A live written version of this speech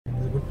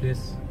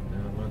place,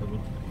 one of the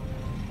good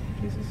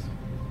places.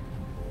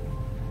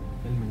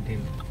 Well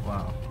maintained.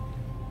 Wow.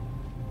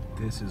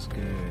 This is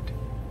good.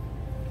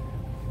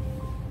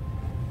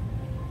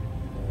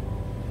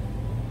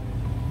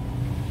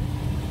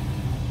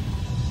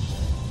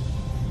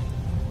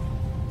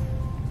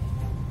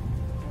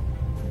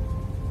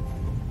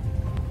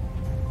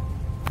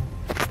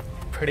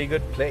 Pretty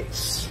good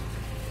place.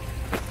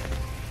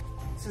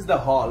 This is the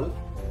hall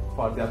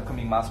for the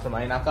upcoming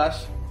mastermind.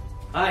 Akash,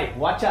 Hi.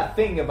 what you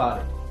think about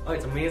it? Oh,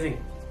 it's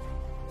amazing.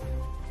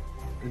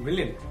 It's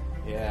brilliant.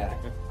 Yeah.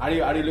 Are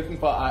you looking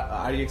for?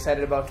 Are you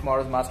excited about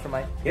tomorrow's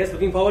mastermind? Yes,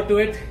 looking forward to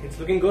it. It's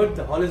looking good.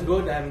 The hall is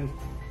good. I'm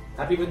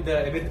happy with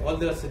all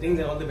the settings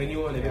and all the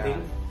venue and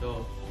everything.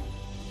 So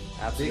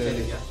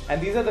Absolutely. Yeah.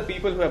 And these are the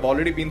people who have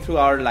already been through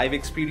our live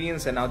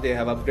experience, and now they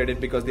have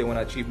upgraded because they want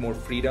to achieve more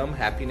freedom,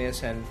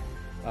 happiness, and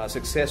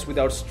success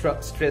without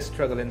stress,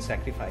 struggle, and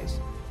sacrifice.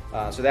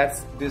 So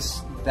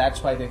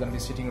that's why they're going to be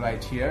sitting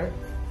right here,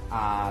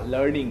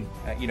 learning,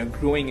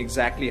 growing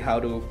exactly how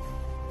to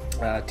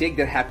take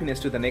their happiness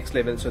to the next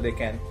level, so they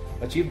can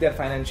achieve their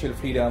financial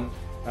freedom,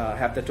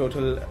 have the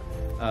total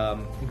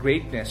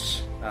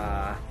greatness,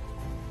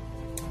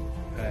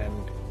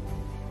 and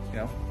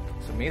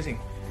it's amazing.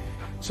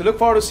 So look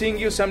forward to seeing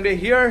you someday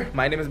here.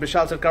 My name is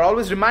Bishal Sarkar,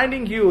 always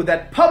reminding you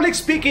that public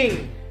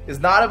speaking is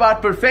not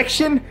about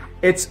perfection,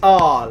 it's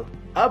all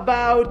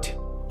about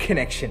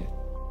connection.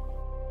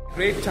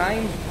 Great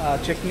time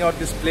checking out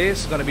this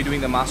place. Gonna be doing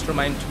the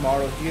mastermind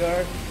tomorrow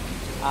here.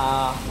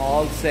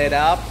 All set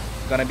up,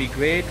 gonna be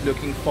great.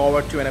 Looking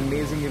forward to an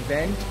amazing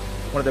event.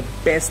 One of the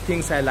best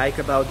things I like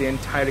about the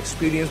entire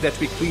experience that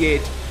we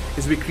create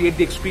is we create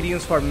the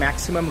experience for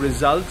maximum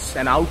results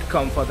and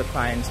outcome for the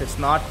clients. It's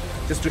not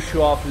just to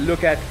show off,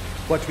 look at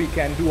what we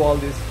can do, all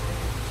this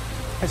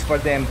is for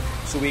them.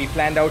 So we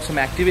planned out some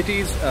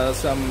activities,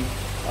 some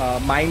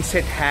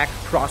mindset hack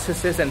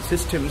processes and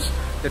systems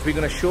that we're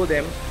going to show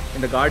them in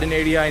the garden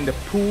area, in the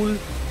pool.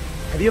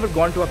 Have you ever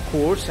gone to a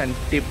course and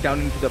dipped down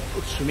into the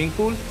swimming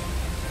pool?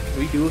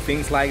 We do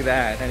things like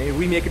that, and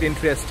we make it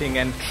interesting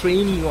and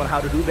train you on how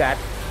to do that,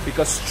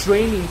 because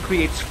training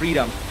creates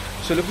freedom.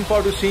 So looking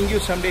forward to seeing you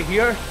someday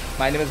here.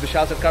 My name is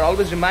Bishal Sarkar,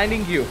 always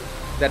reminding you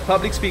that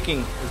public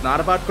speaking is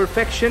not about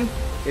perfection,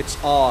 it's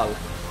all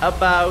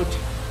about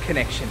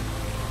connection.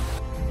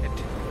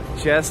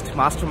 Just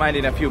mastermind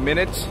in a few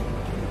minutes.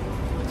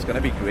 It's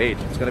gonna be great,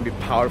 it's gonna be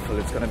powerful,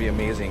 it's gonna be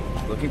amazing.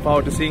 Looking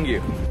forward to seeing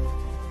you.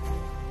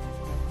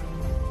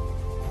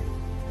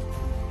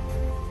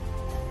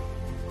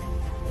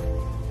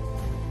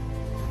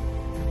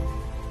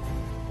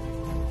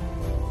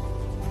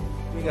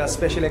 A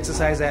special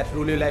exercise at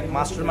Rule Your Life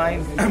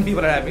Mastermind.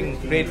 People are having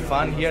great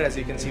fun here. As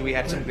you can see, we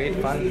had some great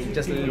fun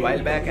just a little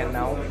while back, and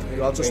now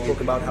we also spoke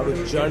about how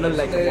to journal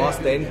like a boss.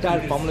 The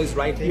entire formula is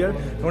right here.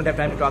 Don't have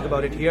time to talk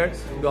about it here.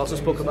 We also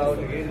spoke about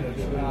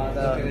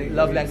the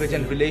love language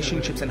and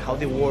relationships and how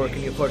they work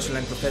in your personal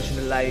and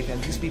professional life.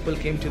 And these people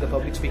came to the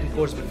public speaking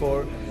course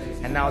before,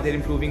 and now they're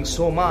improving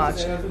so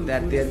much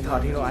that they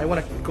thought, I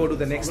want to go to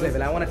the next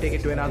level, I want to take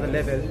it to another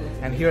level,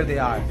 and here they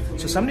are.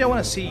 So someday I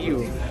want to see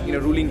you,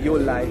 ruling your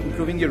life,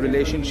 improving your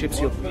relationships,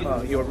 your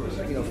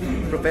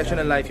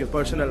professional life, your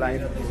personal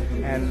life,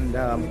 and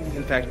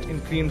in fact,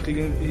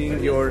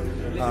 including your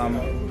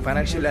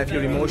financial life,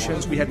 your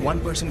emotions. We had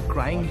one person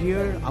crying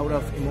here out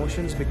of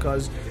emotions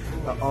because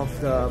of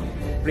the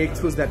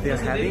breakthroughs that they're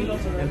having,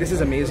 and this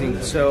is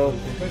amazing. So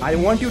I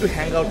want you to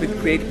hang out with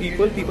great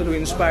people, people who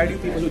inspire you,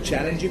 people who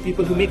challenge you,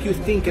 people who make you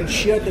think and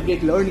share the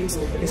great learnings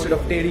instead of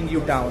tearing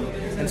you down.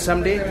 And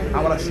someday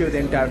I want to share the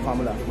entire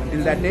formula.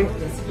 Until that day,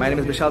 my name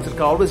is Bishal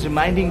Sarkar, always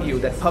reminding you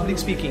that public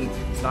speaking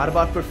is not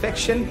about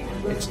perfection,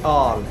 it's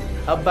all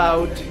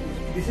about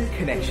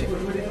connection.